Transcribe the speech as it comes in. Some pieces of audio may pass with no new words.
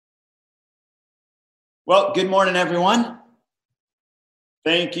Well, good morning, everyone.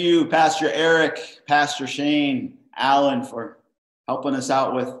 Thank you, Pastor Eric, Pastor Shane, Alan, for helping us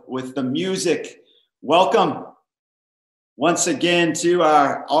out with the music. Welcome once again to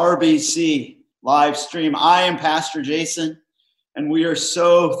our RBC live stream. I am Pastor Jason, and we are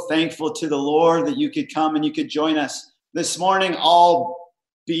so thankful to the Lord that you could come and you could join us this morning,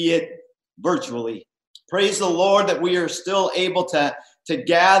 albeit virtually. Praise the Lord that we are still able to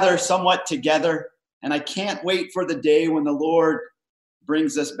gather somewhat together. And I can't wait for the day when the Lord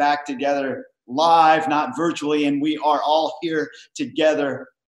brings us back together live, not virtually, and we are all here together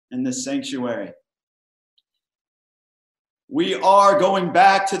in this sanctuary. We are going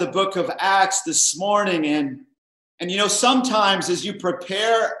back to the book of Acts this morning, and you know, sometimes as you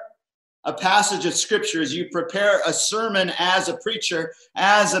prepare a passage of scripture, as you prepare a sermon as a preacher,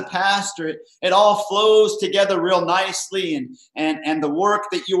 as a pastor, it all flows together real nicely, and the work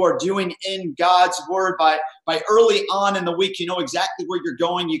that you are doing in God's word by early on in the week, you know exactly where you're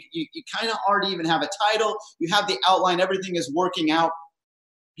going. You kind of already even have a title, you have the outline, everything is working out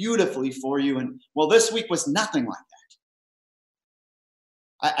beautifully for you. And well, this week was nothing like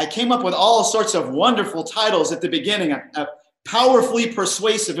that. I came up with all sorts of wonderful titles at the beginning. Powerfully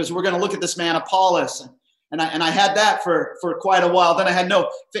persuasive, as we're going to look at this man Apollos, and I had that for quite a while. Then I had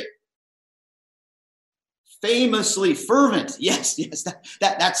famously fervent. Yes,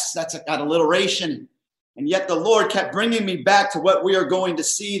 that's got alliteration, and yet the Lord kept bringing me back to what we are going to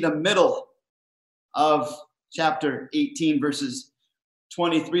see, the middle of chapter 18, verses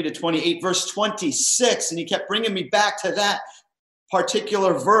 23 to 28, verse 26, and He kept bringing me back to that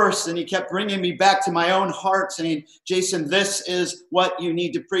particular verse, and He kept bringing me back to my own heart, saying, Jason, this is what you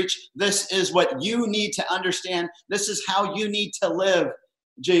need to preach. This is what you need to understand. This is how you need to live,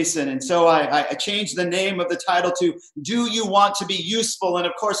 Jason. And so I changed the name of the title to Do You Want to Be Useful? And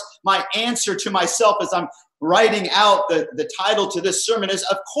of course, my answer to myself as I'm writing out the title to this sermon is,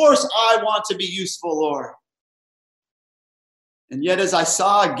 of course I want to be useful, Lord. And yet as I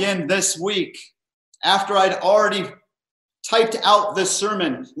saw again this week, after I'd already typed out this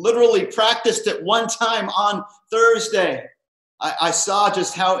sermon, literally practiced it one time on Thursday, I saw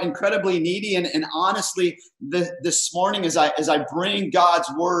just how incredibly needy and honestly this morning, as I bring God's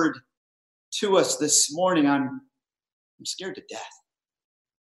word to us this morning, I'm scared to death.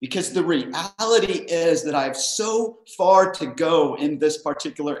 Because the reality is that I have so far to go in this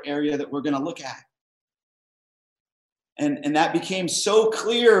particular area that we're going to look at. And that became so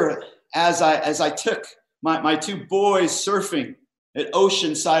clear as I took my two boys surfing at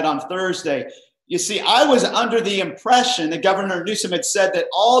Oceanside on Thursday. You see, I was under the impression that Governor Newsom had said that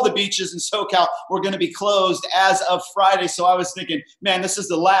all the beaches in SoCal were going to be closed as of Friday. So I was thinking, man, this is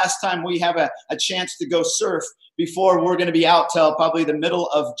the last time we have a chance to go surf before we're going to be out till probably the middle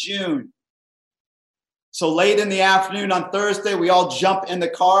of June. So late in the afternoon on Thursday, we all jump in the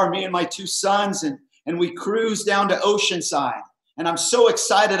car, me and my two sons, and we cruise down to Oceanside. And I'm so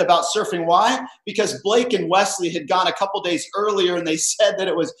excited about surfing. Why? Because Blake and Wesley had gone a couple days earlier, and they said that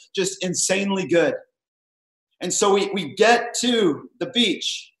it was just insanely good. And so we get to the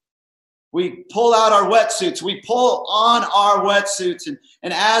beach. We pull out our wetsuits. We pull on our wetsuits.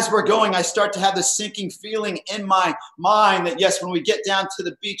 And as we're going, I start to have this sinking feeling in my mind that, yes, when we get down to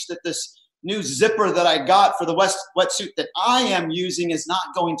the beach, that this new zipper that I got for the wetsuit that I am using is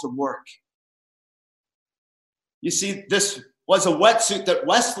not going to work. You see, this was a wetsuit that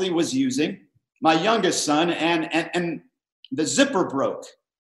Wesley was using, my youngest son, and the zipper broke.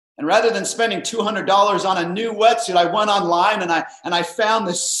 And rather than spending $200 on a new wetsuit, I went online and I found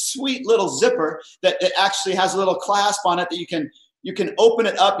this sweet little zipper that actually has a little clasp on it that you can open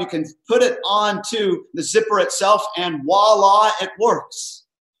it up, you can put it onto the zipper itself, and voila, it works.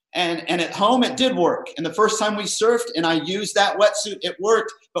 And at home, it did work. And the first time we surfed and I used that wetsuit, it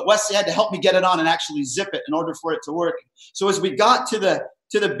worked. But Wesley had to help me get it on and actually zip it in order for it to work. So as we got to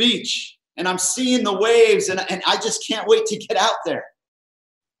the beach, and I'm seeing the waves, and I just can't wait to get out there.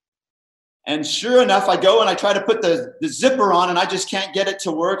 And sure enough, I go and I try to put the zipper on, and I just can't get it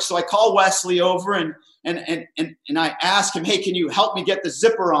to work. So I call Wesley over and I ask him, hey, can you help me get the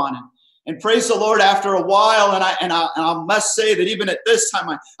zipper on? And praise the Lord, after a while, and I must say that even at this time,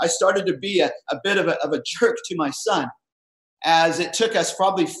 I started to be a bit of a jerk to my son, as it took us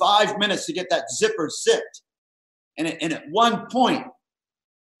probably 5 minutes to get that zipper zipped. And at one point,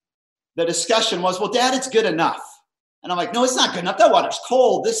 the discussion was, well, Dad, it's good enough. And I'm like, no, it's not good enough. That water's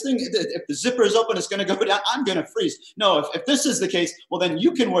cold. This thing, if the zipper is open, it's going to go down. I'm going to freeze. No, if this is the case, well, then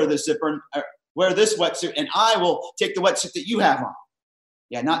you can wear this zipper, wear this wetsuit, and I will take the wetsuit that you have on.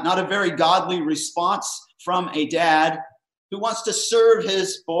 Yeah, not a very godly response from a dad. who wants to serve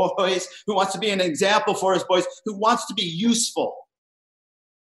his boys, who wants to be an example for his boys, who wants to be useful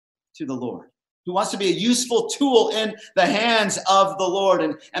to the Lord, who wants to be a useful tool in the hands of the Lord.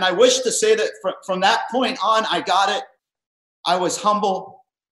 And I wish to say that from that point on, I got it. I was humble.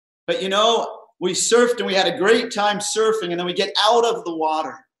 But we surfed and we had a great time surfing, and then we get out of the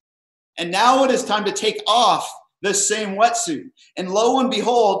water. And now it is time to take off this same wetsuit. And lo and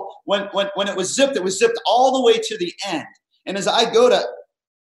behold, when it was zipped all the way to the end. And as I go to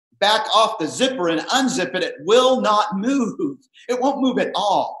back off the zipper and unzip it, it will not move. It won't move at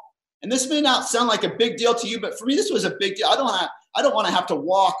all. And this may not sound like a big deal to you, but for me, this was a big deal. I don't want to have to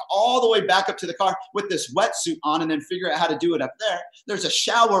walk all the way back up to the car with this wetsuit on and then figure out how to do it up there. There's a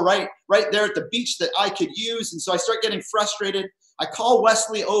shower right there at the beach that I could use. And so I start getting frustrated. I call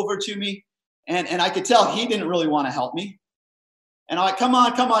Wesley over to me, and I could tell he didn't really want to help me. And I'm like, come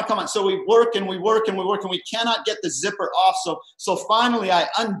on. So we work and we cannot get the zipper off. So finally I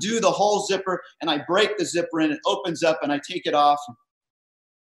undo the whole zipper and I break the zipper and it opens up and I take it off.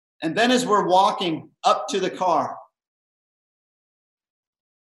 And then as we're walking up to the car,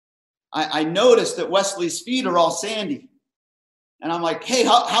 I noticed that Wesley's feet are all sandy. And I'm like, hey,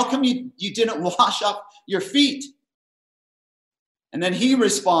 how come you didn't wash up your feet? And then he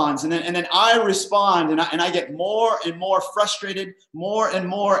responds, and then I respond, and I get more and more frustrated, more and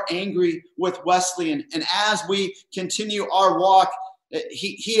more angry with Wesley. And as we continue our walk,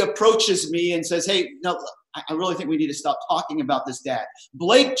 he approaches me and says, hey, no, I really think we need to stop talking about this, Dad.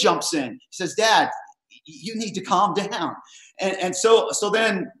 Blake jumps in. He says, Dad, you need to calm down. And so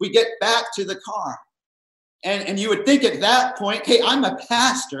then we get back to the car. And you would think at that point, hey, I'm a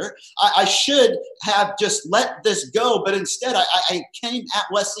pastor. I should have just let this go. But instead, I came at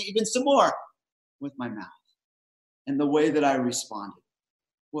Wesley even some more with my mouth and the way that I responded.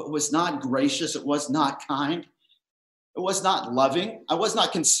 It was not gracious. It was not kind. It was not loving. I was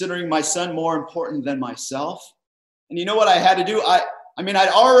not considering my son more important than myself. And you know what I had to do? I'd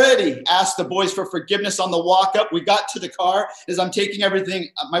already asked the boys for forgiveness on the walk up. We got to the car as I'm taking everything,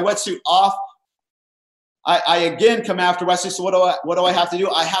 my wetsuit off. I again come after Wesley. So what do I have to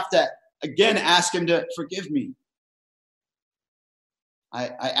do? I have to again ask him to forgive me. I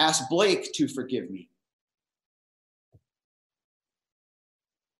asked Blake to forgive me.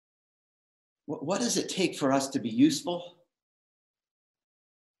 What does it take for us to be useful?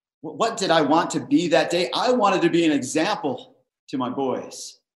 What did I want to be that day? I wanted to be an example to my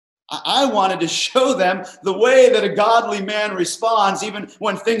boys. I wanted to show them the way that a godly man responds, even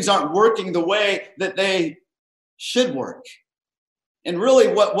when things aren't working the way that they should work. And really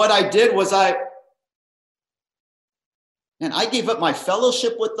what I did was I gave up my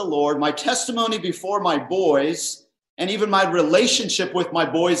fellowship with the Lord, my testimony before my boys, and even my relationship with my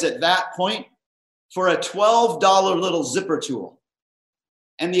boys at that point for a $12 little zipper tool.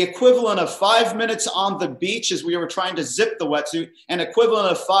 And the equivalent of 5 minutes on the beach as we were trying to zip the wetsuit, and equivalent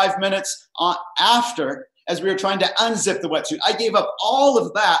of 5 minutes after as we were trying to unzip the wetsuit. I gave up all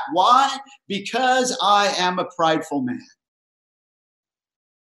of that. Why? Because I am a prideful man.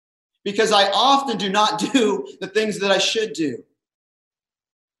 Because I often do not do the things that I should do.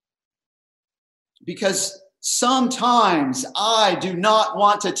 Because sometimes I do not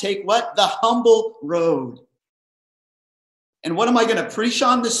want to take what? The humble road. And what am I going to preach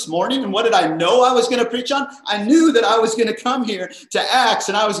on this morning? And what did I know I was going to preach on? I knew that I was going to come here to Acts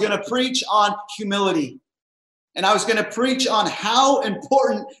and I was going to preach on humility. And I was going to preach on how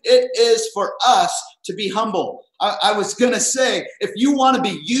important it is for us to be humble. I was going to say, if you want to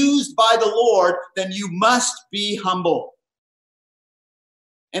be used by the Lord, then you must be humble.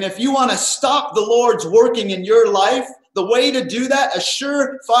 And if you want to stop the Lord's working in your life, the way to do that, a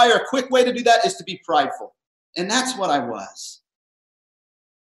surefire, quick way to do that is to be prideful. And that's what I was.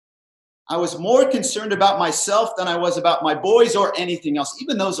 I was more concerned about myself than I was about my boys or anything else,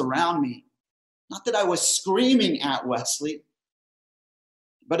 even those around me. Not that I was screaming at Wesley,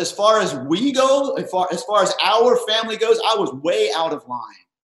 but as far as we go, as far as our family goes, I was way out of line.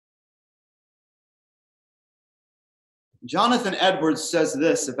 Jonathan Edwards says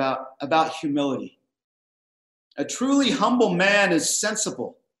this about humility. A truly humble man is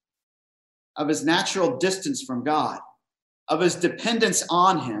sensible of his natural distance from God, of his dependence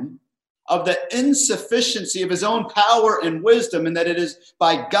on him, of the insufficiency of his own power and wisdom, and that it is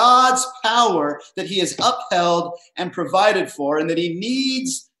by God's power that he is upheld and provided for, and that he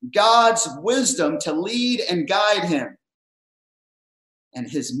needs God's wisdom to lead and guide him, and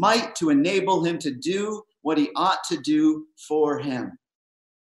his might to enable him to do what he ought to do for him.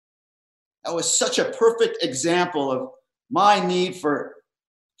 That was such a perfect example of my need for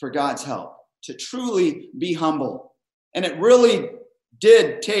God's help, to truly be humble. And it really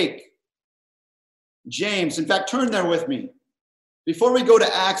did take James. In fact, turn there with me. Before we go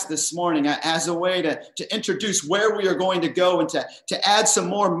to Acts this morning, as a way to introduce where we are going to go and to add some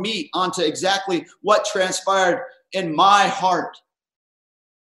more meat onto exactly what transpired in my heart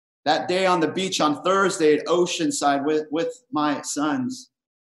that day on the beach on Thursday at Oceanside with my sons.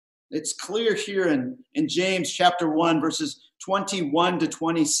 It's clear here in James chapter 1, verses 21 to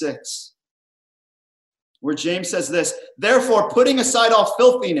 26, where James says this: therefore, putting aside all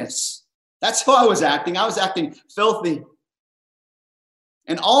filthiness, that's how I was acting. I was acting filthy.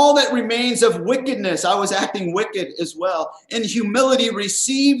 And all that remains of wickedness, I was acting wicked as well. In humility,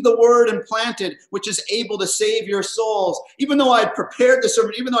 receive the word implanted, which is able to save your souls. Even though I had prepared the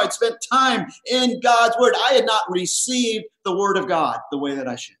sermon, even though I'd spent time in God's word, I had not received the word of God the way that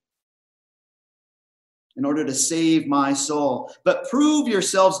I should, in order to save my soul. But prove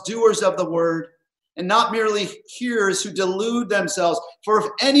yourselves doers of the word, and not merely hearers who delude themselves. For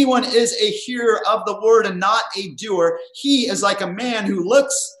if anyone is a hearer of the word and not a doer, he is like a man who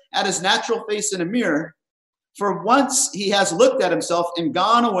looks at his natural face in a mirror. For once he has looked at himself and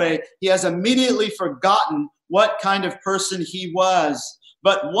gone away, he has immediately forgotten what kind of person he was.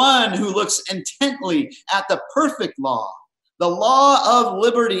 But one who looks intently at the perfect law, the law of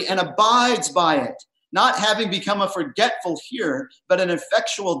liberty, and abides by it, not having become a forgetful hearer, but an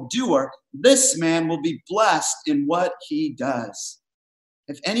effectual doer, this man will be blessed in what he does.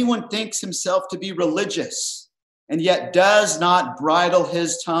 If anyone thinks himself to be religious and yet does not bridle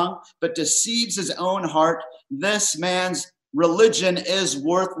his tongue, but deceives his own heart, this man's religion is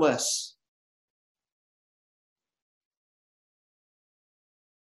worthless.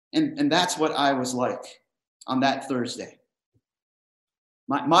 And that's what I was like on that Thursday.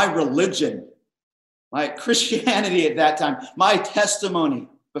 My religion, my Christianity at that time, my testimony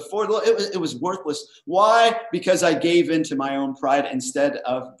before the Lord, it was worthless. Why? Because I gave in to my own pride instead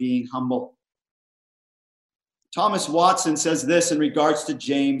of being humble. Thomas Watson says this in regards to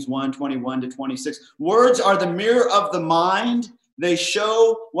James 1, 21 to 26. Words are the mirror of the mind. They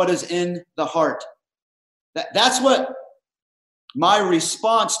show what is in the heart. That's what my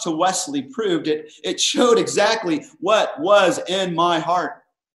response to Wesley proved. It showed exactly what was in my heart.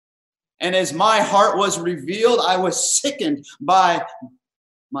 And as my heart was revealed, I was sickened by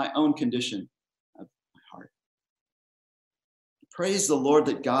my own condition of my heart. Praise the Lord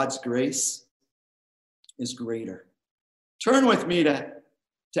that God's grace is greater. Turn with me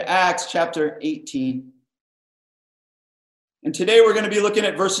to Acts chapter 18. And today we're going to be looking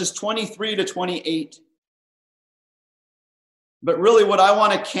at verses 23 to 28. But really what I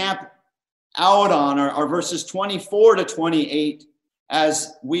want to camp out on are verses 24 to 28.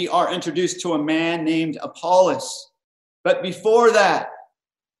 As we are introduced to a man named Apollos. But before that,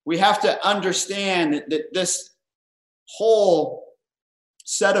 we have to understand that this whole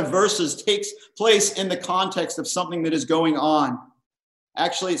set of verses takes place in the context of something that is going on.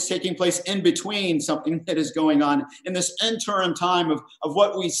 Actually, it's taking place in between something that is going on in this interim time of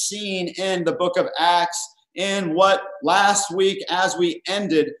what we've seen in the book of Acts, in what last week as we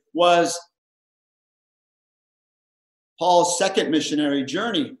ended was Paul's second missionary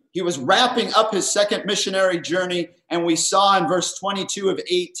journey. He was wrapping up his second missionary journey, and we saw in verse 22 of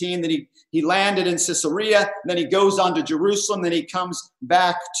 18 that he landed in Caesarea, then he goes on to Jerusalem, then he comes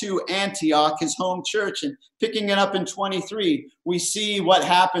back to Antioch, his home church, and picking it up in 23, we see what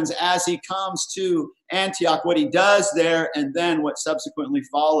happens as he comes to Antioch, what he does there, and then what subsequently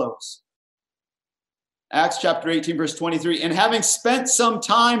follows. Acts chapter 18, verse 23, and having spent some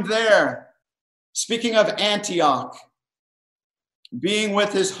time there, speaking of Antioch, being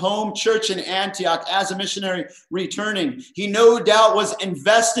with his home church in Antioch as a missionary returning, he no doubt was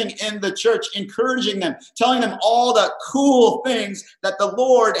investing in the church, encouraging them, telling them all the cool things that the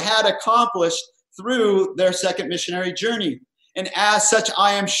Lord had accomplished through their second missionary journey. And as such,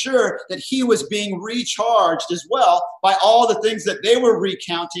 I am sure that he was being recharged as well by all the things that they were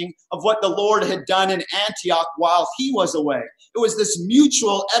recounting of what the Lord had done in Antioch while he was away. It was this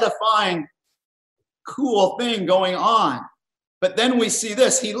mutual edifying, cool thing going on. But then we see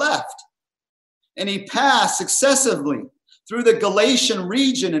this, he left and he passed successively through the Galatian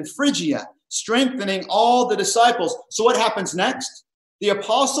region and Phrygia, strengthening all the disciples. So what happens next? The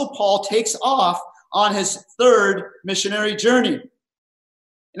Apostle Paul takes off on his third missionary journey.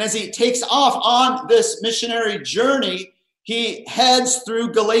 And as he takes off on this missionary journey, he heads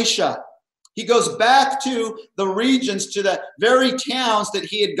through Galatia. He goes back to the regions, to the very towns that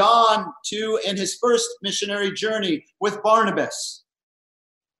he had gone to in his first missionary journey with Barnabas.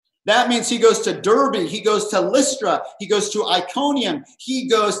 That means he goes to Derbe, he goes to Lystra, he goes to Iconium, he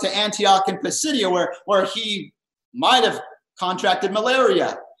goes to Antioch and Pisidia, where he might have contracted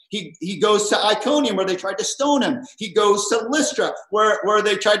malaria. He goes to Iconium, where they tried to stone him. He goes to Lystra, where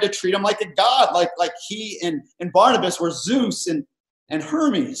they tried to treat him like a god, like he and Barnabas were Zeus and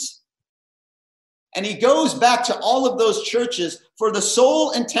Hermes. And he goes back to all of those churches for the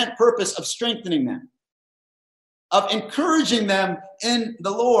sole intent purpose of strengthening them, of encouraging them in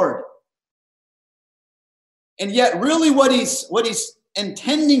the Lord. And yet, really what he's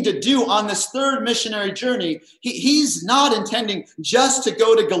intending to do on this third missionary journey, he's not intending just to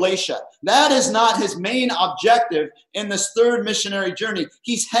go to Galatia. That is not his main objective in this third missionary journey.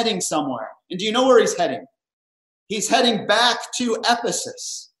 He's heading somewhere. And do you know where he's heading? He's heading back to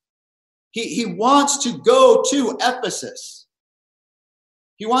Ephesus. He wants to go to Ephesus.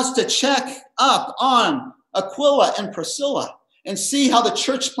 He wants to check up on Aquila and Priscilla and see how the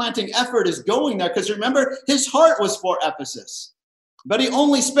church planting effort is going there. Because remember, his heart was for Ephesus. But he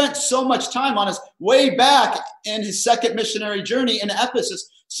only spent so much time on his way back in his second missionary journey in Ephesus.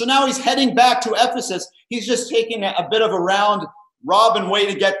 So now he's heading back to Ephesus. He's just taking a bit of a round robin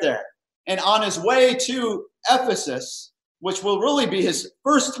way to get there. And on his way to Ephesus, which will really be his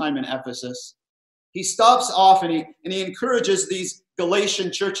first time in Ephesus, he stops off and he encourages these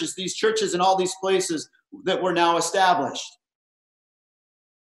Galatian churches, these churches in all these places that were now established.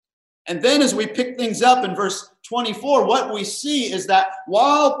 And then as we pick things up in verse 24, what we see is that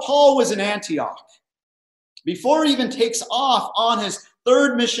while Paul was in Antioch, before he even takes off on his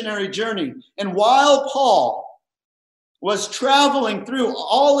third missionary journey, and while Paul was traveling through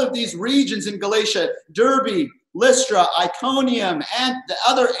all of these regions in Galatia, Derbe, Lystra, Iconium, and the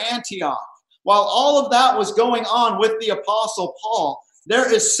other Antioch, while all of that was going on with the apostle Paul,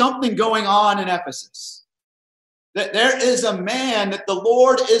 there is something going on in Ephesus. That there is a man that the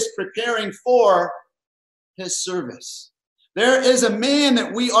Lord is preparing for his service. There is a man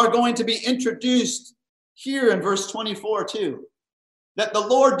that we are going to be introduced here in verse 24 too, that the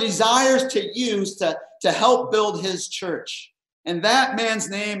Lord desires to use to help build his church. And that man's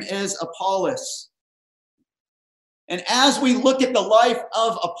name is Apollos. And as we look at the life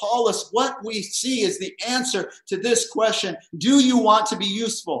of Apollos, what we see is the answer to this question: do you want to be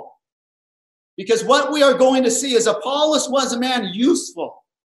useful? Because what we are going to see is Apollos was a man useful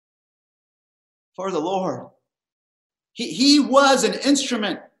for the Lord. He was an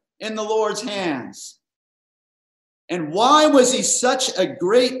instrument in the Lord's hands. And why was he such a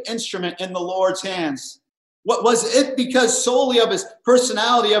great instrument in the Lord's hands? What was it? Because solely of his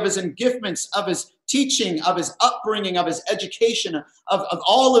personality, of his giftments, of his teaching, of his upbringing, of his education, of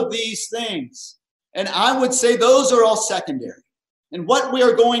all of these things. And I would say those are all secondary. And what we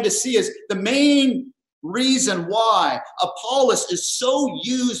are going to see is the main reason why Apollos is so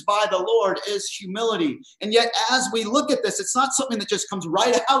used by the Lord is humility. And yet, as we look at this, it's not something that just comes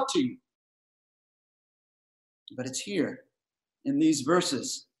right out to you. But it's here in these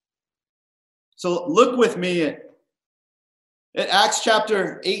verses. So look with me at Acts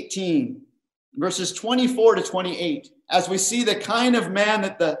chapter 18, verses 24 to 28, as we see the kind of man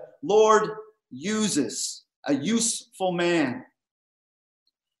that the Lord uses, a useful man.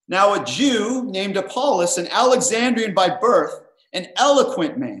 Now a Jew named Apollos, an Alexandrian by birth, an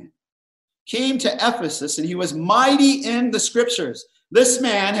eloquent man, came to Ephesus, and he was mighty in the scriptures. This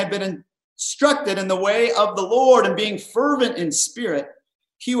man had been instructed in the way of the Lord, and being fervent in spirit,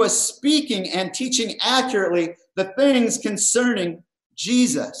 he was speaking and teaching accurately the things concerning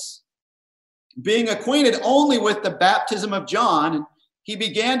Jesus. Being acquainted only with the baptism of John, he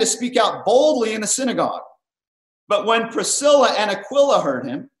began to speak out boldly in the synagogue. But when Priscilla and Aquila heard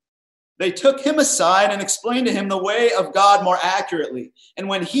him, they took him aside and explained to him the way of God more accurately. And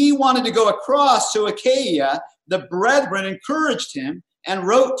when he wanted to go across to Achaia, the brethren encouraged him and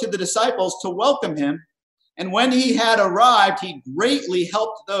wrote to the disciples to welcome him. And when he had arrived, he greatly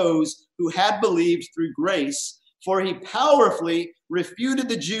helped those who had believed through grace, for he powerfully refuted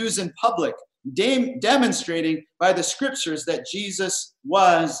the Jews in public, demonstrating by the scriptures that Jesus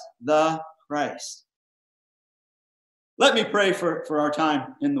was the Christ. Let me pray for our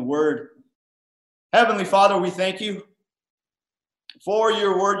time in the Word. Heavenly Father, we thank you for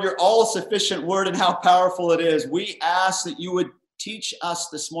your Word, your all-sufficient Word, and how powerful it is. We ask that you would teach us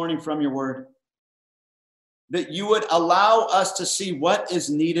this morning from your Word, that you would allow us to see what is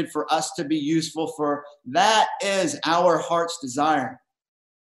needed for us to be useful, for that is our heart's desire,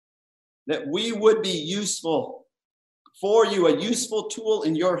 that we would be useful for you, a useful tool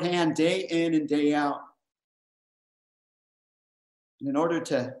in your hand day in and day out. And in order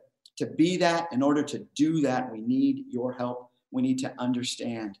to be that, in order to do that, we need your help. We need to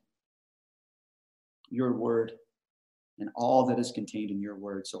understand your word and all that is contained in your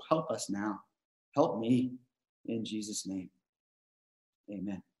word. So help us now. Help me In Jesus' name,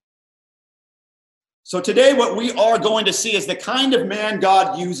 amen. So today what we are going to see is the kind of man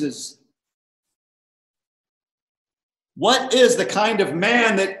God uses. What is the kind of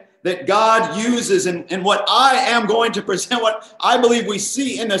man that God uses? And what I am going to present, what I believe we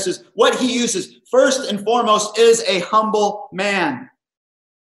see in this is what he uses. First and foremost is a humble man.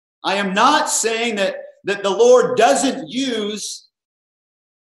 I am not saying that the Lord doesn't use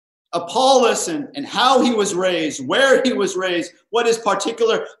Apollos and how he was raised, where he was raised, what his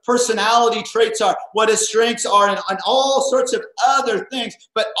particular personality traits are, what his strengths are, and all sorts of other things.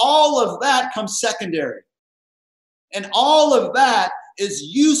 But all of that comes secondary. And all of that is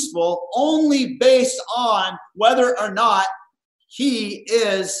useful only based on whether or not he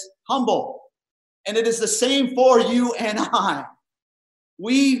is humble. And it is the same for you and I.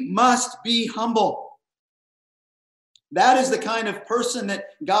 We must be humble. That is the kind of person that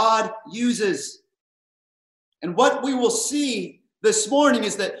God uses. And what we will see this morning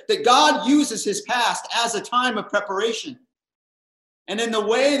is that God uses his past as a time of preparation. And in the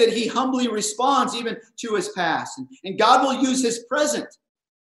way that he humbly responds even to his past. And God will use his present,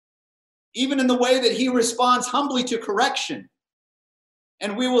 even in the way that he responds humbly to correction.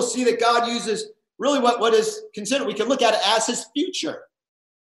 And we will see that God uses really what is considered, we can look at it as his future,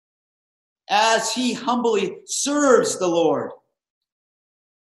 as he humbly serves the Lord.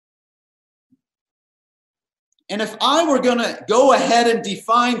 And if I were going to go ahead and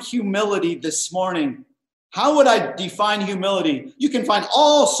define humility this morning, how would I define humility? You can find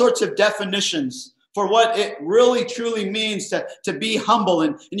all sorts of definitions for what it really truly means to be humble.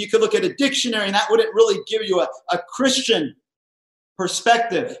 And you could look at a dictionary, and that wouldn't really give you a Christian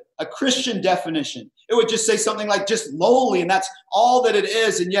perspective, a Christian definition. It would just say something like just lowly, and that's all that it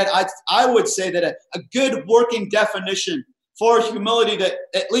is. And yet I would say that a good working definition for humility, that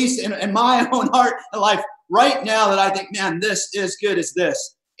at least in my own heart and life right now, that I think, man, this is good, is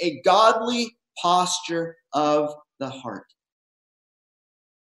this: a godly posture of the heart.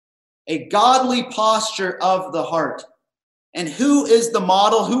 A godly posture of the heart. And who is the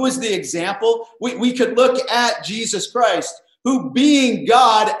model? Who is the example? We could look at Jesus Christ, who being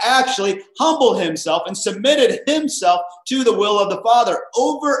God actually humbled himself and submitted himself to the will of the Father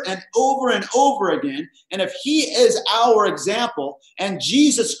over and over and over again. And if he is our example and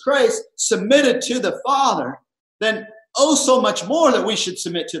Jesus Christ submitted to the Father, then oh, so much more that we should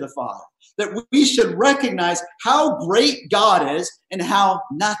submit to the Father. That we should recognize how great God is and how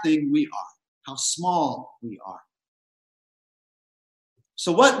nothing we are, how small we are.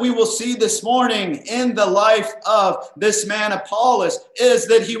 So what we will see this morning in the life of this man Apollos is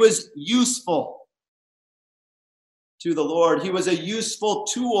that he was useful to the Lord. He was a useful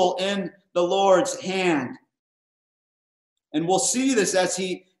tool in the Lord's hand. And we'll see this as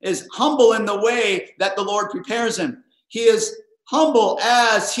he is humble in the way that the Lord prepares him. He is humble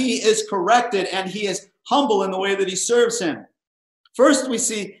as he is corrected, and he is humble in the way that he serves him. First, we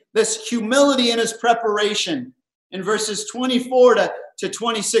see this humility in his preparation in verses 24 to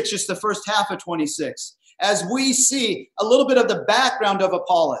 26, just the first half of 26, as we see a little bit of the background of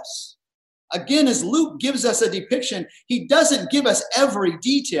Apollos. Again, as Luke gives us a depiction, he doesn't give us every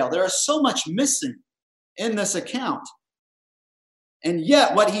detail. There is so much missing in this account. And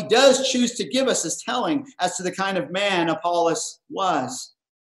yet, what he does choose to give us is telling as to the kind of man Apollos was.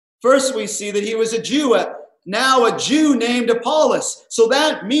 First, we see that he was a Jew, now a Jew named Apollos. So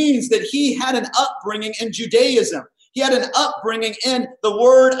that means that he had an upbringing in Judaism. He had an upbringing in the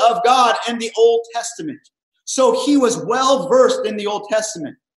Word of God and the Old Testament. So he was well versed in the Old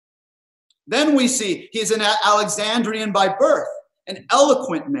Testament. Then we see he's an Alexandrian by birth, an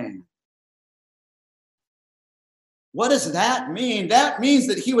eloquent man. What does that mean? That means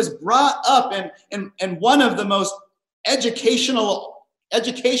that he was brought up in one of the most educationally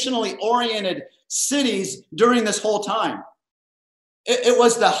oriented cities during this whole time. It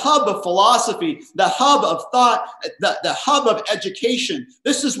was the hub of philosophy, the hub of thought, the hub of education.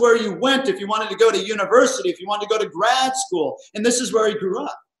 This is where you went if you wanted to go to university, if you wanted to go to grad school. And this is where he grew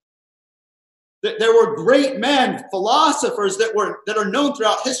up. There were great men, philosophers that are known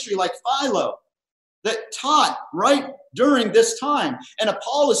throughout history, like Philo, that taught right during this time. And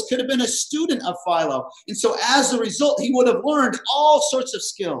Apollos could have been a student of Philo. And so as a result, he would have learned all sorts of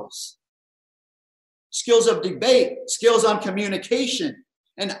skills. Skills of debate, skills on communication.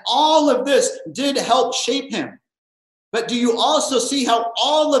 And all of this did help shape him. But do you also see how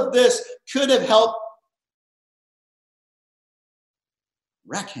all of this could have helped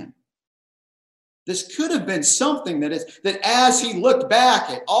wreck him? This could have been something that as he looked back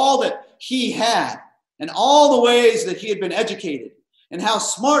at all that he had and all the ways that he had been educated and how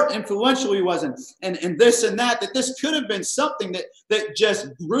smart, influential he was, and this and that this could have been something that just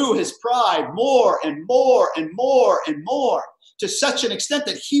grew his pride more and more and more and more, to such an extent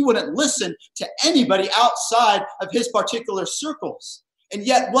that he wouldn't listen to anybody outside of his particular circles. And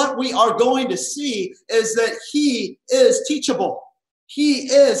yet what we are going to see is that he is teachable.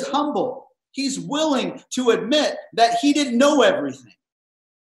 He is humble. He's willing to admit that he didn't know everything.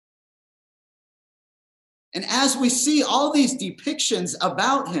 And as we see all these depictions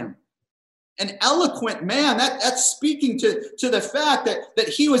about him, an eloquent man, that's speaking to the fact that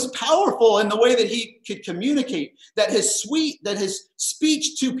he was powerful in the way that he could communicate, that his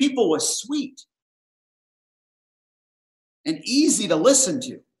speech to people was sweet and easy to listen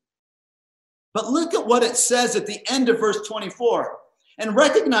to. But look at what it says at the end of verse 24. And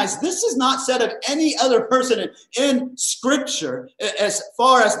recognize this is not said of any other person in Scripture as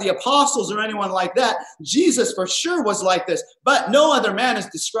far as the apostles or anyone like that. Jesus for sure was like this, but no other man is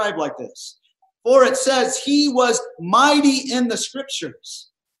described like this. For it says he was mighty in the Scriptures.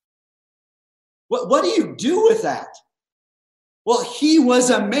 What do you do with that? Well, he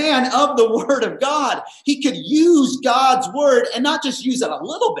was a man of the Word of God. He could use God's Word and not just use it a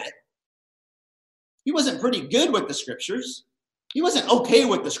little bit. He wasn't pretty good with the Scriptures. He wasn't okay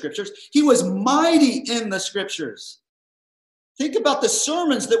with the Scriptures. He was mighty in the Scriptures. Think about the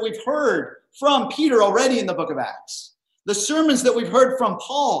sermons that we've heard from Peter already in the book of Acts. The sermons that we've heard from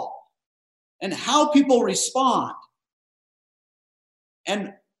Paul and how people respond.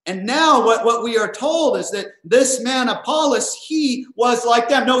 And now what we are told is that this man Apollos, he was like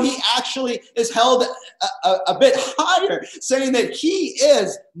them. No, he actually is held a bit higher, saying that he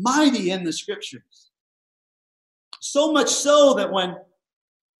is mighty in the Scriptures. So much so that when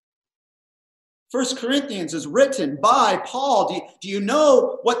 1 Corinthians is written by Paul, do you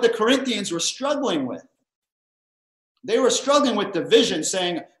know what the Corinthians were struggling with? They were struggling with division,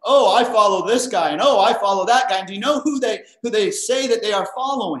 saying, oh, I follow this guy, and oh, I follow that guy. And do you know who they say that they are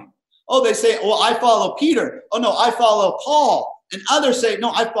following? Oh, they say, well, I follow Peter. Oh, no, I follow Paul. And others say,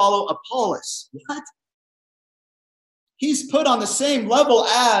 no, I follow Apollos. What? He's put on the same level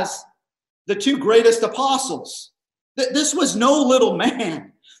as the two greatest apostles. This was no little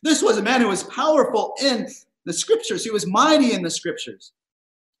man. This was a man who was powerful in the Scriptures. He was mighty in the Scriptures.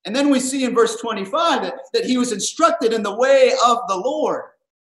 And then we see in verse 25 that he was instructed in the way of the Lord.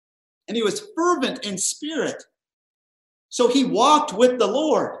 And he was fervent in spirit. So he walked with the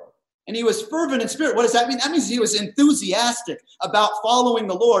Lord. And he was fervent in spirit. What does that mean? That means he was enthusiastic about following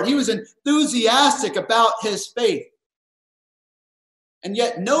the Lord. He was enthusiastic about his faith. And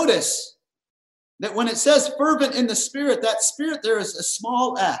yet notice that when it says fervent in the spirit, that spirit there is a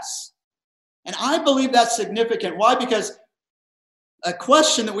small s. And I believe that's significant. Why? Because a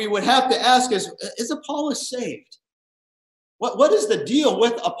question that we would have to ask is Apollos saved? What is the deal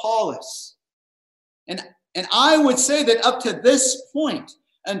with Apollos? And I would say that up to this point,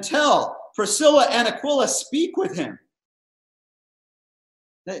 until Priscilla and Aquila speak with him,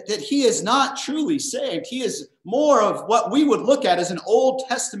 that he is not truly saved. He is more of what we would look at as an Old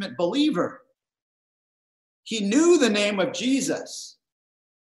Testament believer. He knew the name of Jesus.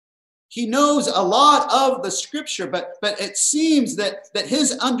 He knows a lot of the Scripture, but it seems that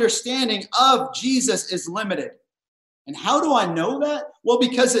his understanding of Jesus is limited. And how do I know that? Well,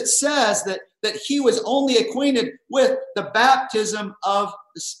 because it says that he was only acquainted with the baptism of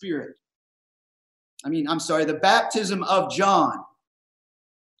the Spirit. The baptism of John.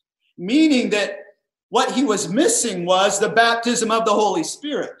 Meaning that what he was missing was the baptism of the Holy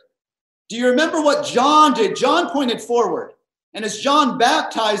Spirit. Do you remember what John did? John pointed forward. And as John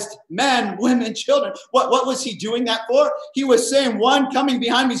baptized men, women, children, what was he doing that for? He was saying, one coming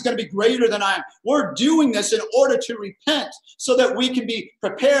behind me is going to be greater than I am. We're doing this in order to repent so that we can be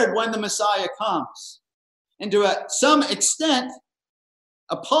prepared when the Messiah comes. And to some extent,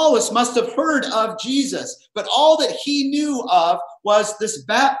 Apollos must have heard of Jesus, but all that he knew of was this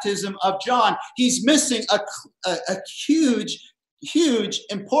baptism of John. He's missing a huge,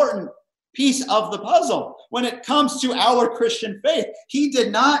 important piece of the puzzle when it comes to our Christian faith. He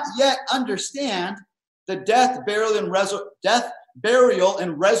did not yet understand the death, burial,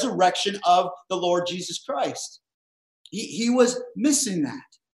 and resurrection of the Lord Jesus Christ. He was missing that.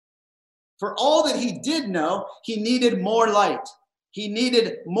 For all that he did know, he needed more light. He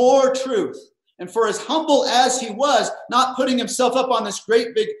needed more truth. And for as humble as he was, not putting himself up on this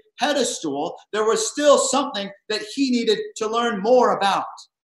great big pedestal, there was still something that he needed to learn more about.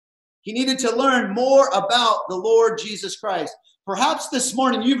 He needed to learn more about the Lord Jesus Christ. Perhaps this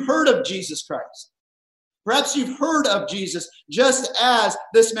morning you've heard of Jesus Christ. Perhaps you've heard of Jesus just as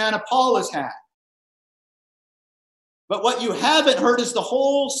this man Apollos had. But what you haven't heard is the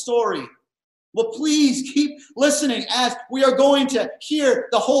whole story. Well, please keep listening as we are going to hear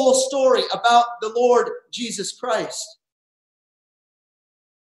the whole story about the Lord Jesus Christ.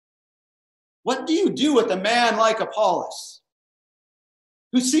 What do you do with a man like Apollos,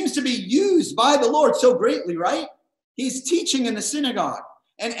 who seems to be used by the Lord so greatly, right? He's teaching in the synagogue,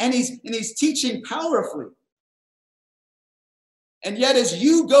 and he's teaching powerfully. And yet, as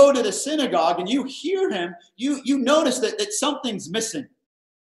you go to the synagogue and you hear him, you notice that something's missing.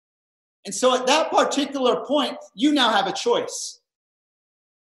 And so at that particular point, you now have a choice.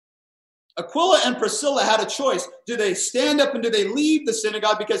 Aquila and Priscilla had a choice. Do they stand up and do they leave the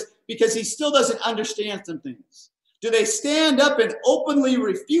synagogue because he still doesn't understand some things? Do they stand up and openly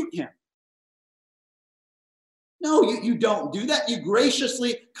refute him? No, you don't do that. You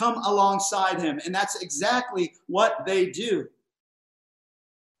graciously come alongside him. And that's exactly what they do.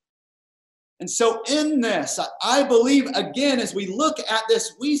 And so in this, I believe, again, as we look at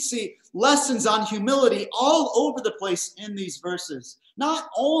this, we see lessons on humility all over the place in these verses.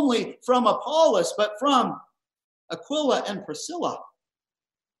 Not only from Apollos, but from Aquila and Priscilla.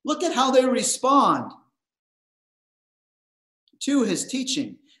 Look at how they respond to his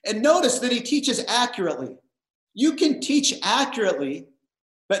teaching. And notice that he teaches accurately. You can teach accurately,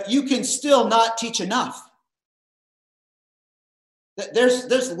 but you can still not teach enough.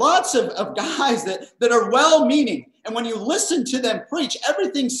 There's lots of guys that are well-meaning. And when you listen to them preach,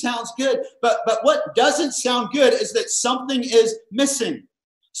 everything sounds good. But what doesn't sound good is that something is missing,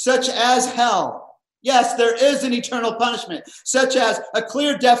 such as hell. Yes, there is an eternal punishment, such as a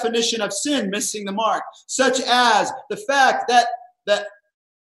clear definition of sin missing the mark, such as the fact that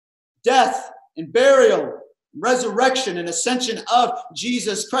death and burial, resurrection and ascension of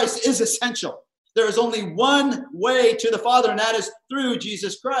Jesus Christ is essential. There is only one way to the Father, and that is through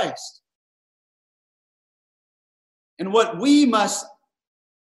Jesus Christ. And what we must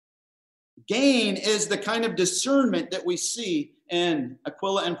gain is the kind of discernment that we see in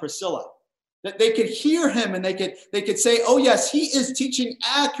Aquila and Priscilla. That they could hear him and they could say, oh yes, he is teaching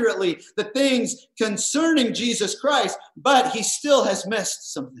accurately the things concerning Jesus Christ, but he still has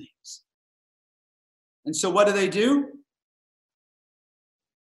missed some things. And so what do?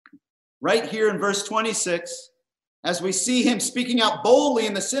 Right here in verse 26, as we see him speaking out boldly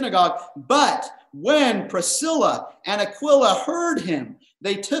in the synagogue, but when Priscilla and Aquila heard him,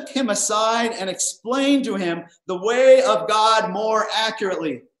 they took him aside and explained to him the way of God more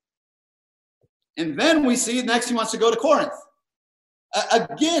accurately. And then we see next he wants to go to Corinth.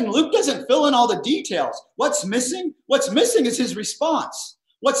 Again, Luke doesn't fill in all the details. What's missing? What's missing is his response.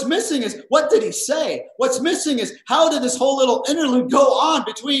 What's missing is, what did he say? What's missing is, how did this whole little interlude go on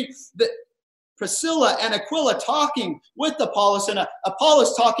between Priscilla and Aquila talking with Apollos and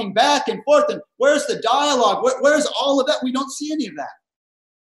Apollos talking back and forth? And where's the dialogue? Where's all of that? We don't see any of that.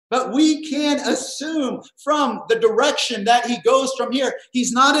 But we can assume from the direction that he goes from here.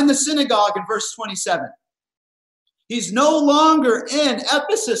 He's not in the synagogue in verse 27. He's no longer in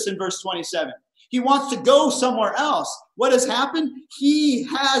Ephesus in verse 27. He wants to go somewhere else. What has happened? He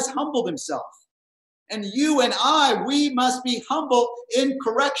has humbled himself. And you and I, we must be humble in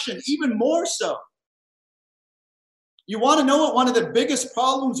correction, even more so. You want to know what one of the biggest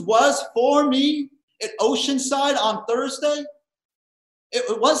problems was for me at Oceanside on Thursday?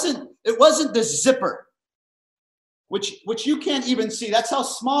 It wasn't the zipper, which you can't even see. That's how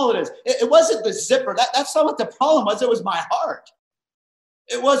small it is. It wasn't the zipper. That's not what the problem was. It was my heart.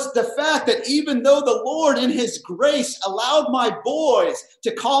 It was the fact that even though the Lord in his grace allowed my boys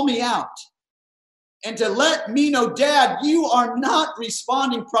to call me out and to let me know, Dad, you are not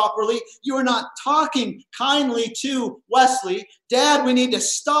responding properly. You are not talking kindly to Wesley. Dad, we need to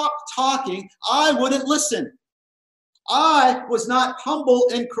stop talking. I wouldn't listen. I was not humble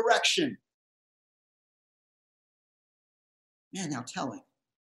in correction. Man, how telling.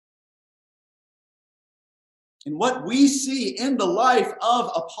 And what we see in the life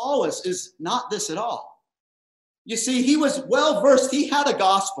of Apollos is not this at all. You see, he was well-versed. He had a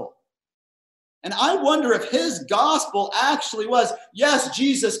gospel. And I wonder if his gospel actually was, yes,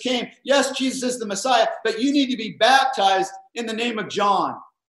 Jesus came. Yes, Jesus is the Messiah, but you need to be baptized in the name of John.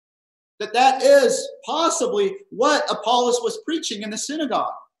 That is possibly what Apollos was preaching in the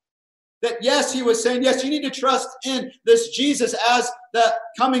synagogue. That yes, he was saying, yes, you need to trust in this Jesus as the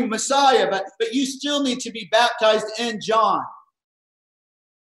coming Messiah, but you still need to be baptized in John.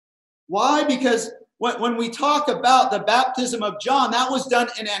 Why? Because when we talk about the baptism of John, that was done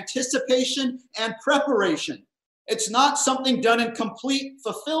in anticipation and preparation. It's not something done in complete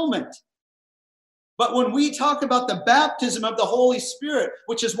fulfillment. But when we talk about the baptism of the Holy Spirit,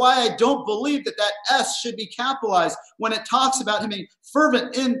 which is why I don't believe that that S should be capitalized when it talks about him being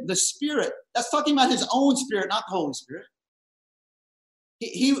fervent in the Spirit, that's talking about his own Spirit, not the Holy Spirit.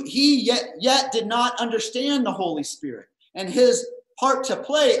 He yet did not understand the Holy Spirit and his part to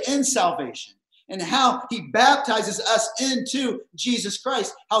play in salvation, and how he baptizes us into Jesus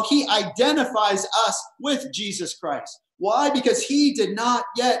Christ, how he identifies us with Jesus Christ. Why? Because he did not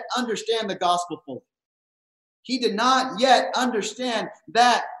yet understand the gospel fully. He did not yet understand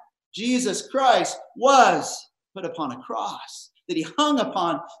that Jesus Christ was put upon a cross, that he hung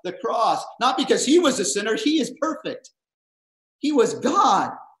upon the cross, not because he was a sinner, he is perfect. He was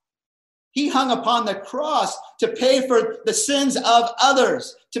God. He hung upon the cross to pay for the sins of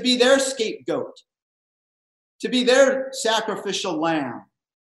others, to be their scapegoat, to be their sacrificial lamb.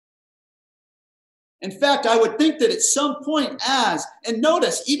 In fact, I would think that at some point and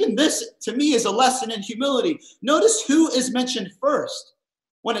notice, even this to me is a lesson in humility. Notice who is mentioned first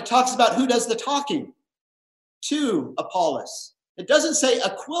when it talks about who does the talking to Apollos. It doesn't say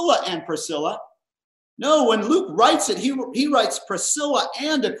Aquila and Priscilla. No, when Luke writes it, he writes Priscilla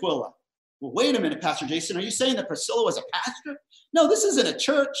and Aquila. Well, wait a minute, Pastor Jason. Are you saying that Priscilla was a pastor? No, this isn't a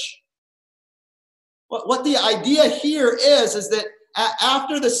church. What the idea here is that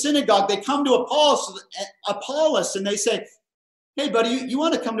after the synagogue, they come to Apollos and they say, hey, buddy, you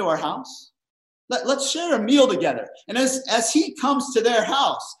want to come to our house? Let's share a meal together. And as he comes to their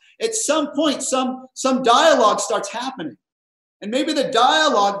house, at some point, some dialogue starts happening. And maybe the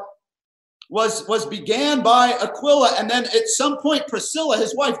dialogue was began by Aquila, and then at some point, Priscilla,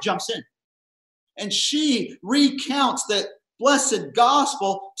 his wife, jumps in. And she recounts the blessed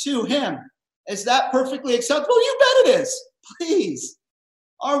gospel to him. Is that perfectly acceptable? You bet it is. Please.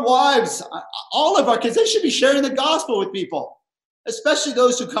 Our wives, all of our kids, they should be sharing the gospel with people, especially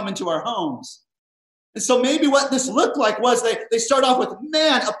those who come into our homes. And so maybe what this looked like was they start off with,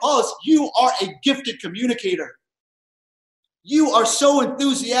 man, Apollos, you are a gifted communicator. You are so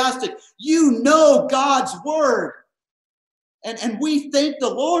enthusiastic. You know God's word. And we thank the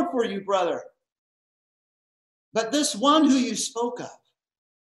Lord for you, brother. But this one who you spoke of,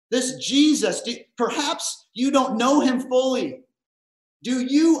 this Jesus, perhaps you don't know him fully. Do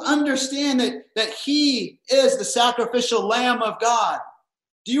you understand that he is the sacrificial Lamb of God?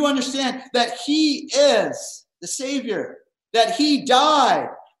 Do you understand that he is the Savior, that he died,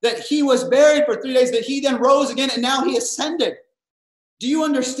 that he was buried for 3 days, that he then rose again, and now he ascended? Do you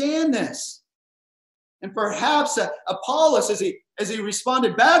understand this? And perhaps Apollos, as he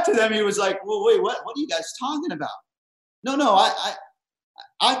responded back to them, he was like, well, wait, what are you guys talking about? No,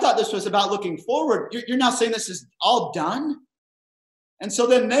 I thought this was about looking forward. You're now saying this is all done? And so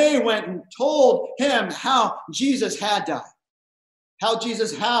then they went and told him how Jesus had died, how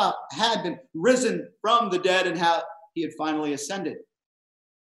Jesus had been risen from the dead, and how he had finally ascended.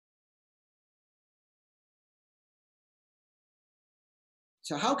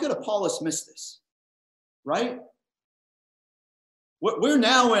 So how could Apollos miss this? Right? We're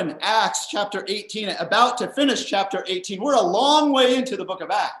now in Acts chapter 18, about to finish chapter 18. We're a long way into the book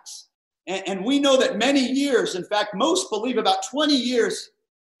of Acts. And we know that many years, in fact, most believe about 20 years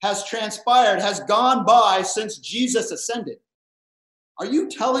has transpired, has gone by since Jesus ascended. Are you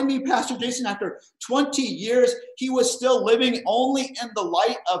telling me, Pastor Jason, after 20 years, he was still living only in the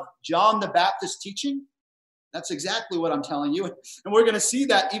light of John the Baptist's teaching? That's exactly what I'm telling you. And we're going to see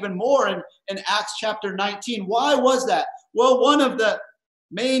that even more in Acts chapter 19. Why was that? Well, one of the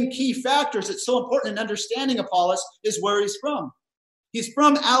main key factors that's so important in understanding Apollos is where he's from. He's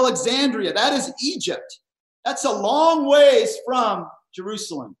from Alexandria. That is Egypt. That's a long ways from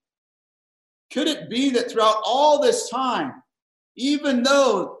Jerusalem. Could it be that throughout all this time, even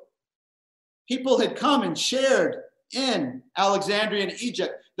though people had come and shared in Alexandria and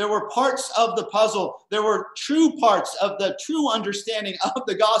Egypt, there were parts of the puzzle, there were true parts of the true understanding of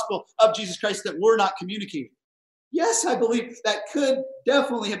the gospel of Jesus Christ that were not communicated? Yes, I believe that could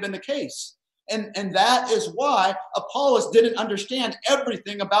definitely have been the case. And that is why Apollos didn't understand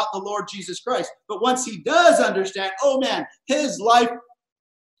everything about the Lord Jesus Christ. But once he does understand, oh man, his life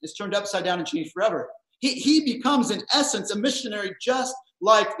is turned upside down and changed forever. He becomes, in essence, a missionary just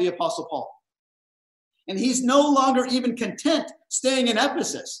like the Apostle Paul. And he's no longer even content staying in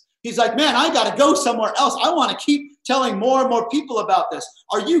Ephesus. He's like, man, I got to go somewhere else. I want to keep telling more and more people about this.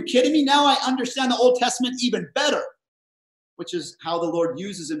 Are you kidding me? Now I understand the Old Testament even better, which is how the Lord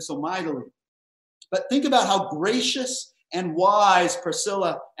uses him so mightily. But think about how gracious and wise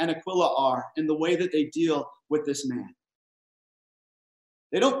Priscilla and Aquila are in the way that they deal with this man.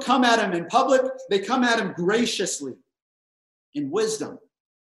 They don't come at him in public. They come at him graciously, in wisdom.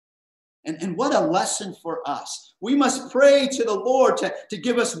 And what a lesson for us. We must pray to the Lord to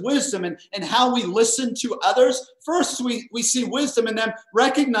give us wisdom and how we listen to others. First, we see wisdom in them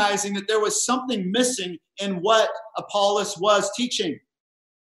recognizing that there was something missing in what Apollos was teaching.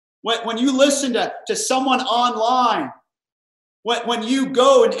 When you listen to someone online, when you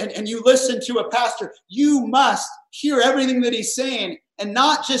go and you listen to a pastor, you must hear everything that he's saying and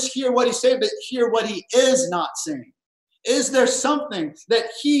not just hear what he's saying, but hear what he is not saying. Is there something that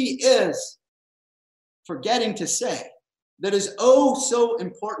he is forgetting to say that is oh so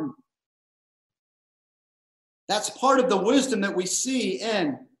important? That's part of the wisdom that we see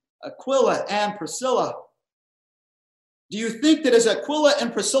in Aquila and Priscilla. Do you think that as Aquila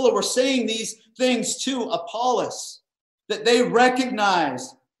and Priscilla were saying these things to Apollos, that they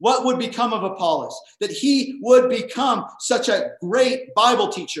recognized what would become of Apollos, that he would become such a great Bible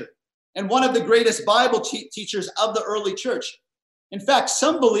teacher and one of the greatest Bible teachers of the early church? In fact,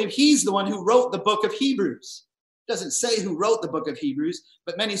 some believe he's the one who wrote the book of Hebrews. It doesn't say who wrote the book of Hebrews,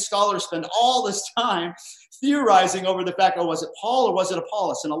 but many scholars spend all this time theorizing over the fact, oh, was it Paul or was it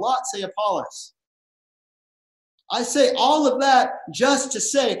Apollos? And a lot say Apollos. I say all of that just to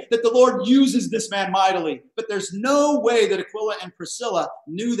say that the Lord uses this man mightily, but there's no way that Aquila and Priscilla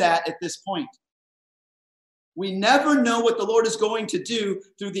knew that at this point. We never know what the Lord is going to do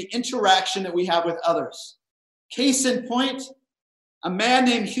through the interaction that we have with others. Case in point, a man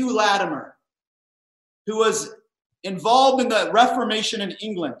named Hugh Latimer, who was involved in the Reformation in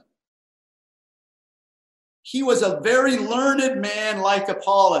England. He was a very learned man like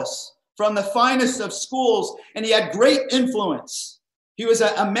Apollos, from the finest of schools, and he had great influence. He was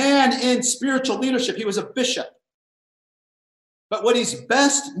a man in spiritual leadership. He was a bishop. But what he's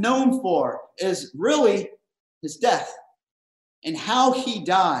best known for is really his death and how he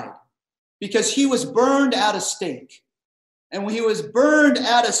died, because he was burned at a stake. And when he was burned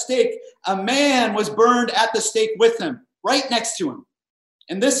at a stake, a man was burned at the stake with him, right next to him.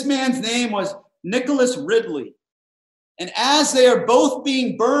 And this man's name was Nicholas Ridley. And as they are both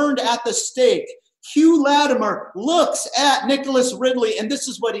being burned at the stake, Hugh Latimer looks at Nicholas Ridley, and this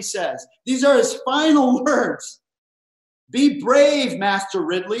is what he says. These are his final words. "Be brave, Master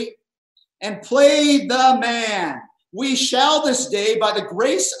Ridley, and play the man. We shall this day, by the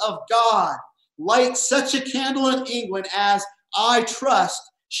grace of God, light such a candle in England as, I trust,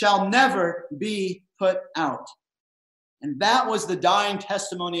 shall never be put out." And that was the dying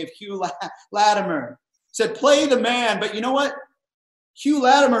testimony of Hugh Latimer. Said, play the man. But you know what? Hugh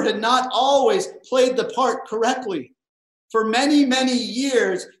Latimer had not always played the part correctly. For many, many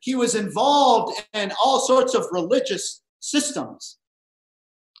years, he was involved in all sorts of religious systems.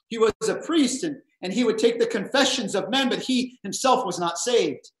 He was a priest, and he would take the confessions of men, but he himself was not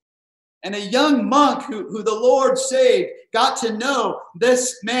saved. And a young monk who the Lord saved got to know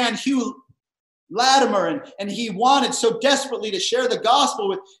this man, Hugh Latimer, and he wanted so desperately to share the gospel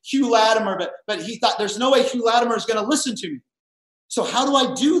with Hugh Latimer, but he thought, there's no way Hugh Latimer is going to listen to me. So how do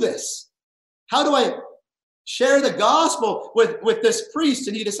I do this? How do I share the gospel with this priest?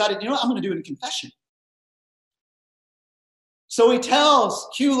 And he decided, you know what, I'm going to do it in confession. So he tells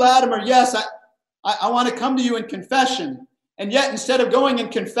Hugh Latimer, yes, I want to come to you in confession. And yet, instead of going and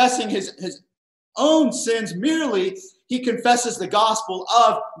confessing his own sins merely, he confesses the gospel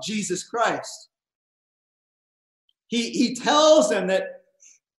of Jesus Christ. He tells them that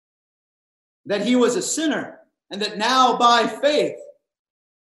he was a sinner, and that now by faith,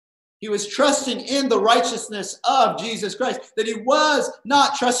 he was trusting in the righteousness of Jesus Christ, that he was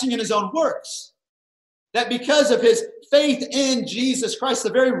not trusting in his own works, that because of his faith in Jesus Christ, the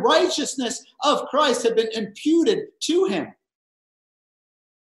very righteousness of Christ had been imputed to him,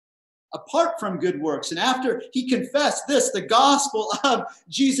 apart from good works. And after he confessed this, the gospel of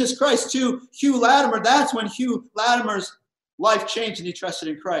Jesus Christ, to Hugh Latimer, that's when Hugh Latimer's life changed and he trusted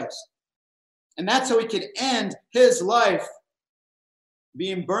in Christ. And that's how he could end his life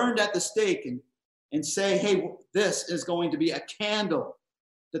being burned at the stake and say, hey, this is going to be a candle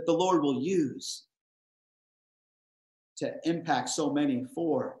that the Lord will use to impact so many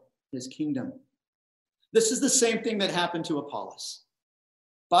for his kingdom. This is the same thing that happened to Apollos.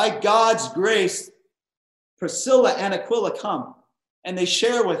 By God's grace, Priscilla and Aquila come and they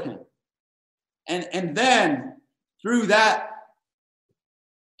share with him. And then through that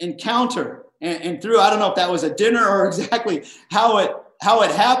encounter and through, I don't know if that was a dinner or exactly how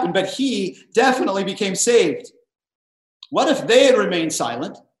it happened, but he definitely became saved. What if they had remained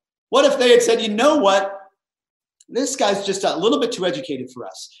silent? What if they had said, you know what? This guy's just a little bit too educated for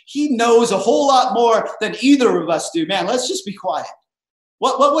us. He knows a whole lot more than either of us do. Man, let's just be quiet.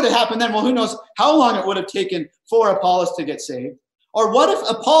 What would have happened then? Well, who knows how long it would have taken for Apollos to get saved. Or what if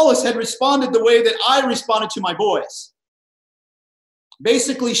Apollos had responded the way that I responded to my boys?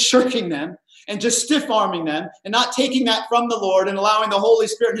 Basically shirking them and just stiff-arming them and not taking that from the Lord and allowing the Holy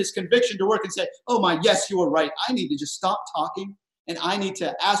Spirit and his conviction to work and say, oh my, yes, you were right. I need to just stop talking and I need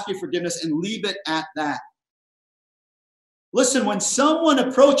to ask you forgiveness and leave it at that. Listen, when someone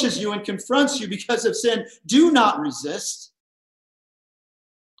approaches you and confronts you because of sin, do not resist.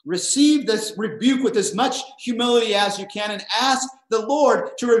 Receive this rebuke with as much humility as you can and ask the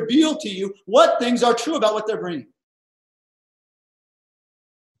Lord to reveal to you what things are true about what they're bringing.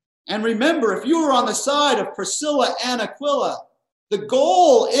 And remember, if you were on the side of Priscilla and Aquila, the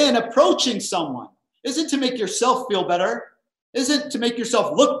goal in approaching someone isn't to make yourself feel better, isn't to make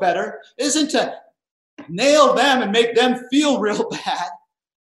yourself look better, isn't to nail them and make them feel real bad.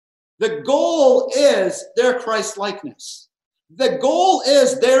 The goal is their Christ-likeness. The goal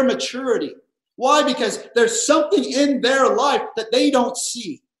is their maturity. Why? Because there's something in their life that they don't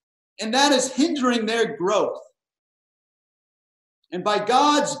see, and that is hindering their growth. And by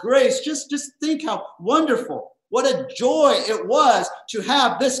God's grace, just think how wonderful, what a joy it was to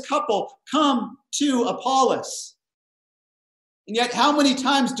have this couple come to Apollos. And yet, how many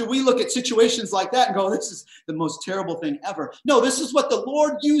times do we look at situations like that and go, this is the most terrible thing ever? No, this is what the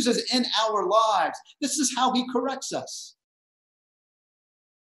Lord uses in our lives. This is how he corrects us.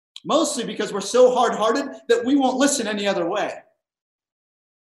 Mostly because we're so hard-hearted that we won't listen any other way.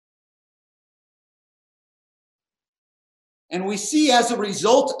 And we see as a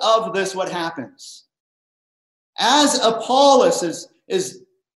result of this what happens. As Apollos is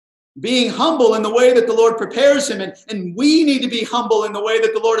being humble in the way that the Lord prepares him, and we need to be humble in the way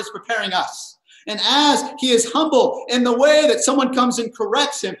that the Lord is preparing us. And as he is humble in the way that someone comes and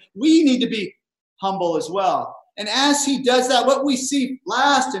corrects him, we need to be humble as well. And as he does that, what we see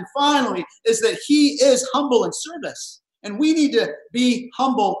last and finally is that he is humble in service. And we need to be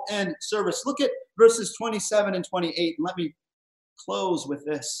humble in service. Look at verses 27 and 28, and let me close with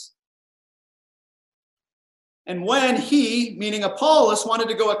this. And when he, meaning Apollos, wanted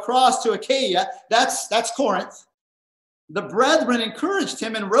to go across to Achaia, that's Corinth, the brethren encouraged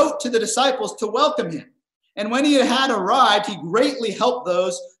him and wrote to the disciples to welcome him. And when he had arrived, he greatly helped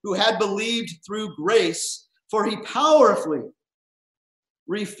those who had believed through grace, for he powerfully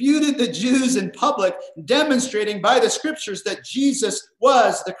refuted the Jews in public, demonstrating by the scriptures that Jesus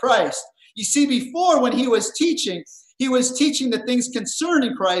was the Christ. You see, before when he was teaching the things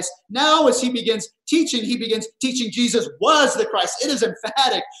concerning Christ. Now as he begins teaching Jesus was the Christ. It is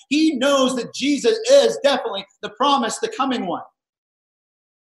emphatic. He knows that Jesus is definitely the promise, the coming one.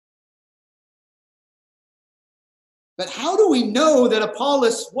 But how do we know that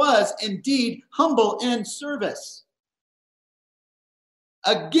Apollos was indeed humble in service?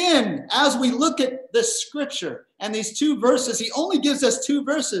 Again, as we look at the scripture and these two verses, he only gives us two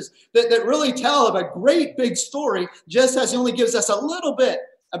verses that really tell of a great big story, just as he only gives us a little bit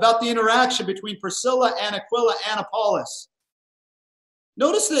about the interaction between Priscilla and Aquila and Apollos.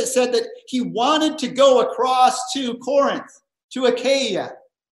 Notice that it said that he wanted to go across to Corinth, to Achaia.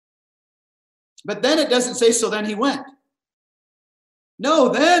 But then it doesn't say, so then he went. No,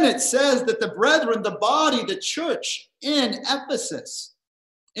 then it says that the brethren, the body, the church in Ephesus,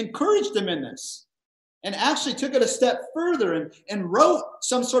 encouraged him in this and actually took it a step further and wrote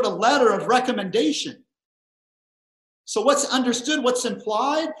some sort of letter of recommendation. So what's understood, what's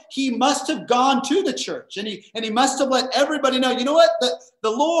implied? He must have gone to the church and he must have let everybody know, you know what?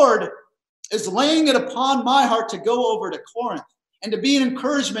 The Lord is laying it upon my heart to go over to Corinth and to be an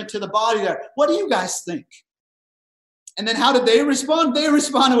encouragement to the body there. What do you guys think? And then how did they respond? They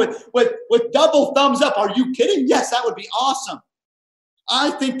responded with double thumbs up. Are you kidding? Yes, that would be awesome.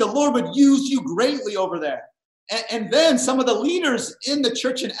 I think the Lord would use you greatly over there. And then some of the leaders in the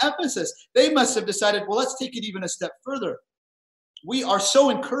church in Ephesus, they must have decided, well, let's take it even a step further. We are so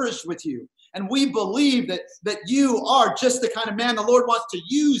encouraged with you. And we believe that you are just the kind of man the Lord wants to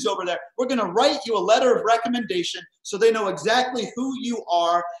use over there. We're going to write you a letter of recommendation so they know exactly who you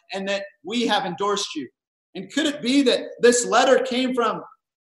are and that we have endorsed you. And could it be that this letter came from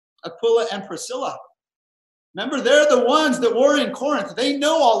Aquila and Priscilla? Remember, they're the ones that were in Corinth. They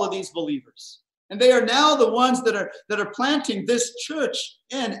know all of these believers. And they are now the ones that are planting this church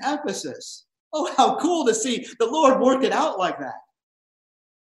in Ephesus. Oh, how cool to see the Lord work it out like that.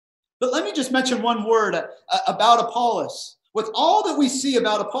 But let me just mention one word about Apollos. With all that we see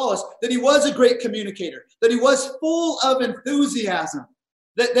about Apollos, that he was a great communicator, that he was full of enthusiasm,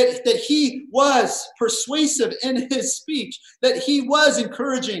 that he was persuasive in his speech, that he was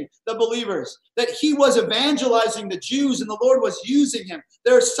encouraging the believers, that he was evangelizing the Jews and the Lord was using him.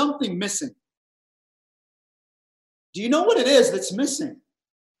 There's something missing. Do you know what it is that's missing?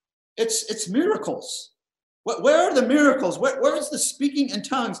 It's miracles. Where are the miracles? Where's the speaking in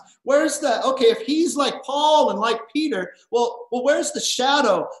tongues? Where's the, okay, if he's like Paul and like Peter, well, where's the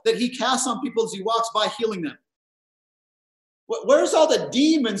shadow that he casts on people as he walks by healing them? Where's all the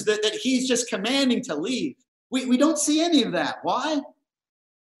demons that he's just commanding to leave? We don't see any of that. Why?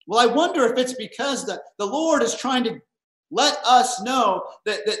 Well, I wonder if it's because the Lord is trying to let us know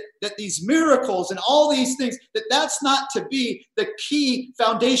that these miracles and all these things, that's not to be the key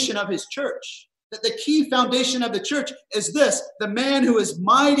foundation of his church. That the key foundation of the church is this: the man who is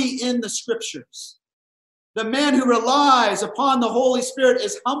mighty in the scriptures. The man who relies upon the Holy Spirit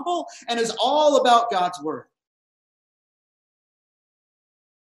is humble and is all about God's word.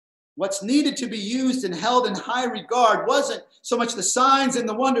 What's needed to be used and held in high regard wasn't so much the signs and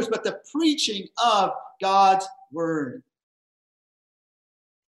the wonders, but the preaching of God's word.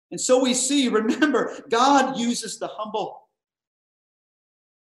 And so we see, remember, God uses the humble.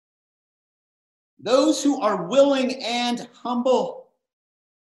 Those who are willing and humble.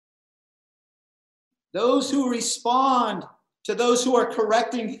 Those who respond to those who are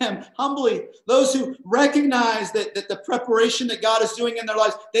correcting them humbly. Those who recognize that the preparation that God is doing in their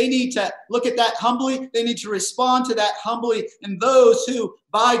lives, they need to look at that humbly. They need to respond to that humbly. And those who,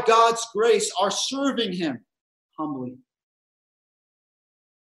 by God's grace, are serving him humbly.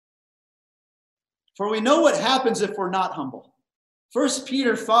 For we know what happens if we're not humble. 1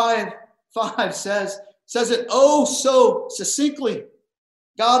 Peter 5:5 says it oh so succinctly.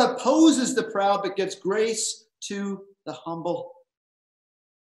 God opposes the proud, but gives grace to the humble.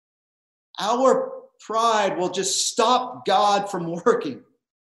 Our pride will just stop God from working.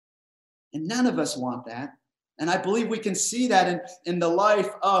 And none of us want that. And I believe we can see that in the life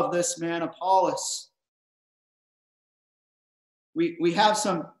of this man, Apollos. We have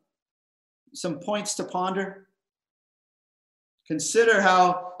some points to ponder. Consider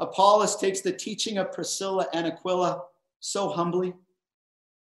how Apollos takes the teaching of Priscilla and Aquila so humbly.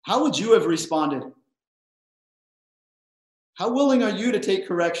 How would you have responded? How willing are you to take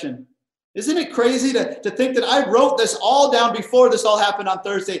correction? Isn't it crazy to think that I wrote this all down before this all happened on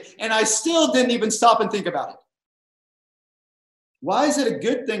Thursday, and I still didn't even stop and think about it? Why is it a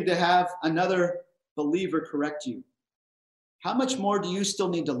good thing to have another believer correct you? How much more do you still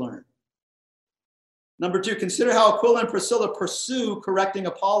need to learn? Number 2, consider how Aquila and Priscilla pursue correcting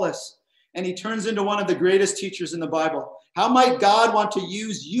Apollos, and he turns into one of the greatest teachers in the Bible. How might God want to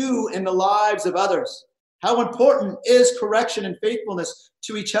use you in the lives of others? How important is correction and faithfulness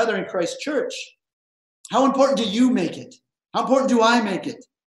to each other in Christ's church? How important do you make it? How important do I make it?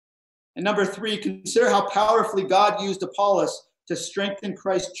 And number 3, consider how powerfully God used Apollos to strengthen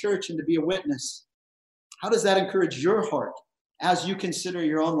Christ's church and to be a witness. How does that encourage your heart as you consider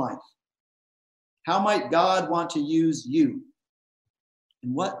your own life? How might God want to use you?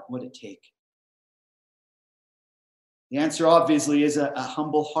 And what would it take? The answer obviously is a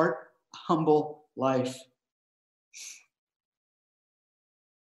humble heart, a humble life.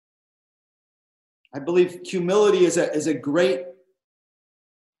 I believe humility is a great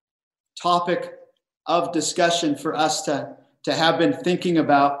topic of discussion for us to have been thinking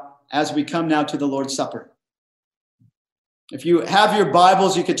about as we come now to the Lord's Supper. If you have your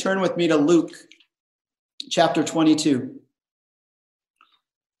Bibles, you could turn with me to Luke chapter 22.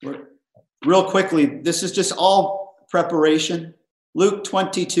 Real quickly, this is just all preparation. Luke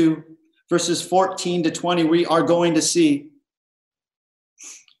 22, verses 14 to 20, we are going to see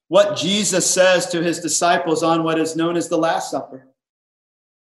what Jesus says to his disciples on what is known as the Last Supper.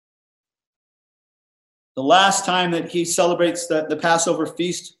 The last time that he celebrates the Passover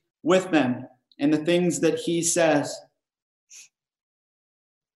feast with them and the things that he says.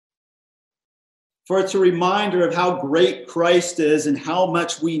 For it's a reminder of how great Christ is and how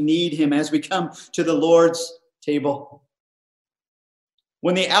much we need him as we come to the Lord's table.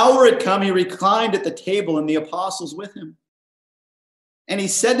 When the hour had come, he reclined at the table and the apostles with him. And he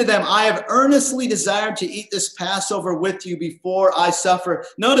said to them, I have earnestly desired to eat this Passover with you before I suffer.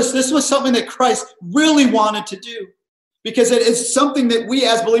 Notice this was something that Christ really wanted to do, because it is something that we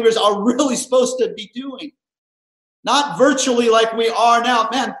as believers are really supposed to be doing. Not virtually like we are now.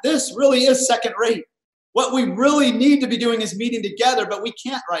 Man, this really is second rate. What we really need to be doing is meeting together, but we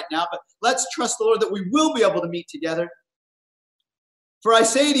can't right now. But let's trust the Lord that we will be able to meet together. For I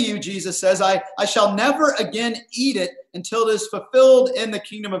say to you, Jesus says, I shall never again eat it until it is fulfilled in the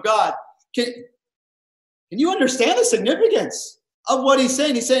kingdom of God. Can you understand the significance of what he's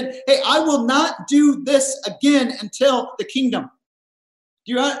saying? He's saying, hey, I will not do this again until the kingdom.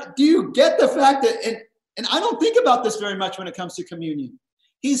 Do you get the fact that, and I don't think about this very much when it comes to communion.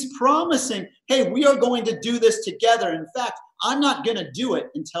 He's promising, hey, we are going to do this together. In fact, I'm not going to do it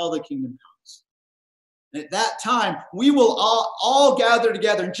until the kingdom comes. At that time, we will all gather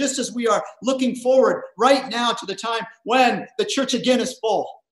together. And just as we are looking forward right now to the time when the church again is full,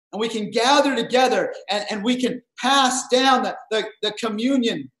 and we can gather together and we can pass down the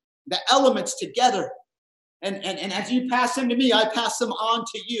communion, the elements together. And as you pass them to me, I pass them on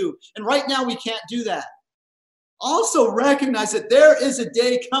to you. And right now we can't do that. Also recognize that there is a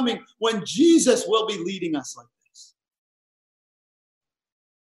day coming when Jesus will be leading us like this.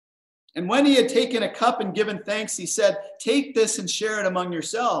 And when he had taken a cup and given thanks, he said, "Take this and share it among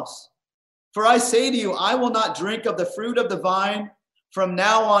yourselves. For I say to you, I will not drink of the fruit of the vine from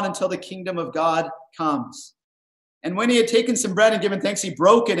now on until the kingdom of God comes." And when he had taken some bread and given thanks, he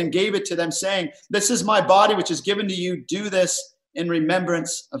broke it and gave it to them, saying, "This is my body, which is given to you. Do this in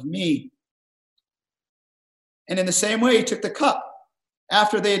remembrance of me." And in the same way, he took the cup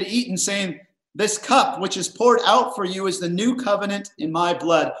after they had eaten, saying, "This cup, which is poured out for you, is the new covenant in my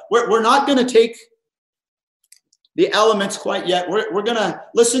blood." We're not going to take the elements quite yet. We're going to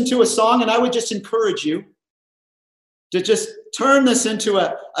listen to a song, and I would just encourage you to just turn this into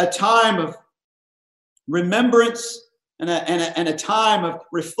a time of remembrance and a time of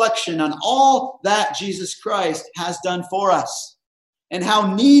reflection on all that Jesus Christ has done for us and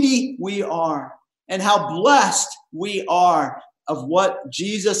how needy we are and how blessed we are of what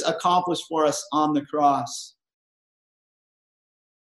Jesus accomplished for us on the cross.